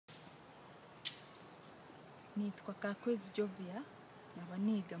Nitwa Kakwezi Jovia nkaba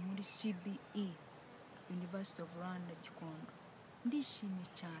niga muri CBE University of Rwanda Gikondo. Ndishimye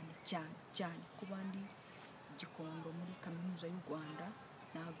cyane kuba ndi Gikondo muri kaminuza y'u Rwanda.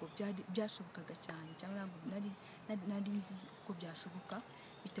 Ntabwo byashobokaga cyane cyangwa nari nzi ko byashoboka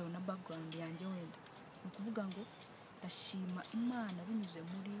bitewe na background yanjye wenda. Ni ukuvuga ngo ndashima Imana binyuze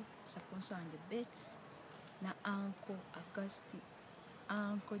muri sponsor wanjye Bets na Uncle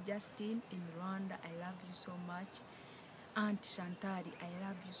Justin in Rwanda, I love you so much. Aunt Shantari, I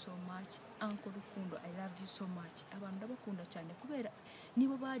love you so much. Uncle Rukundo, I love you so much. Abantu ndabakunda cyane kubera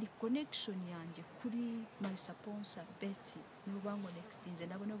nibo bari connection yanjye kuri my sponsor Betsy. Nibo bangonextinze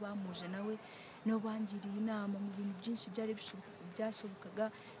nabo no bamuje nawe no bangiriye inama mu bintu byinshi byari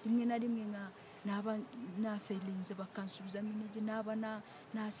byashobokaga rimwe na rimwe naba na feelings bakansubizamo intege naba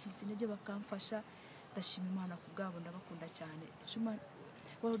nashize intege bakamfasha. Ndashima Imana kubwabo ndabakunda cyane.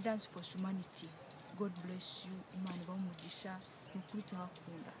 Well dance for humanity. God bless you. Imana bamugisha n'ukuri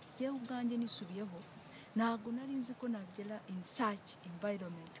tuhakunda. Jewe ubwanjye nisubiyeho ntago nari nzi ko nagera in such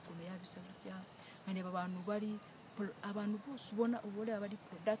environment kuno yabisabya nkareba abantu bose ubona bari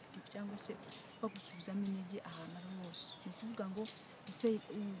productive cyangwa se bagusubizamo intege ahantu ari hose. Ni ukuvuga ngo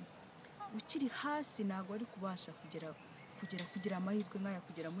ukiri hasi ntago ari kubasha kugira amahirwe nkaya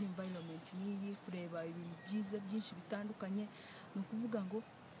kugera muri environment n'iyi kureba ibintu byiza byinshi bitandukanye. Ni ukuvuga ngo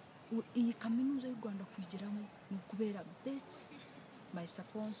iyi kaminuza y'u Rwanda kwigeramo ni ukubera Bets, my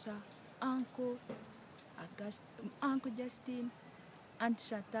sponsor, Uncle Justin, Aunt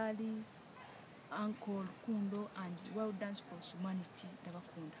Shatali, Uncle Rukundo and Well Dance for Humanity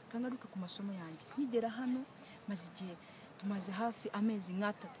ndabakunda. Kangaruka ku masomo yanjye nkigera hano tumaze hafi amezi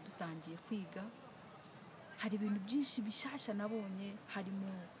 3 dutangiye kwiga. Hari ibintu byinshi bishasha nabonye,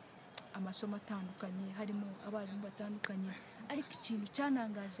 harimo amasomo atandukanye, harimo abarimu batandukanye, ariko ikintu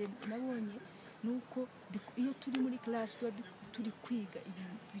cyanangaje nabonye nuko iyo turi muri class turi kwiga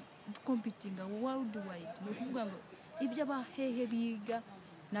ibintu competing worldwide. Ni ukuvuga ngo ibyo abahehe biga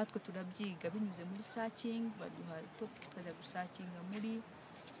natwe turabyiga binyuze muri searching. Baduha topic tukajya gusacinga muri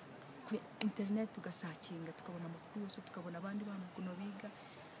internet, tugasacinga tukabona amakuru yose, tukabona abandi bantu kuno biga.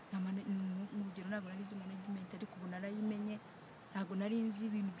 Urugero ntabwo nari nzi management ariko ubu narayimenye. Ntabwo nari nzi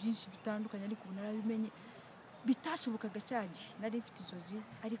ibintu byinshi bitandukanye ariko ubu narabimenye. Bitashobokaga cyane nari mfite izozi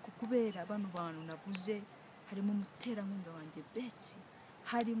ariko kubera abantu navuze, harimo umuterankunga wanjye Betsy,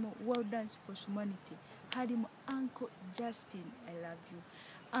 harimo World Dance for Humanity, harimo Uncle Justin, I love you,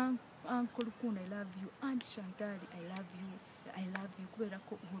 Uncle Rukundo, I love you, Aunt Shantari, I love you kubera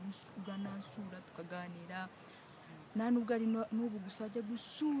ko uranansura tukaganira. Nubwo ari n'ubu gusa ajya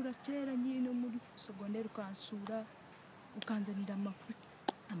gusura kera nyine muri secondaire ukansura ukanzanira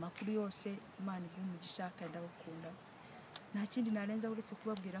amakuru yose. Imana igumugisha kandi ndabakunda. Nta kindi narenza uretse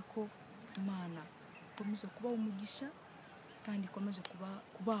kubabwira ko Imana ikomeze kuba umugisha kandi ikomeze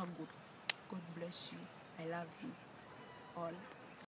kubagura. God bless you. I love you all.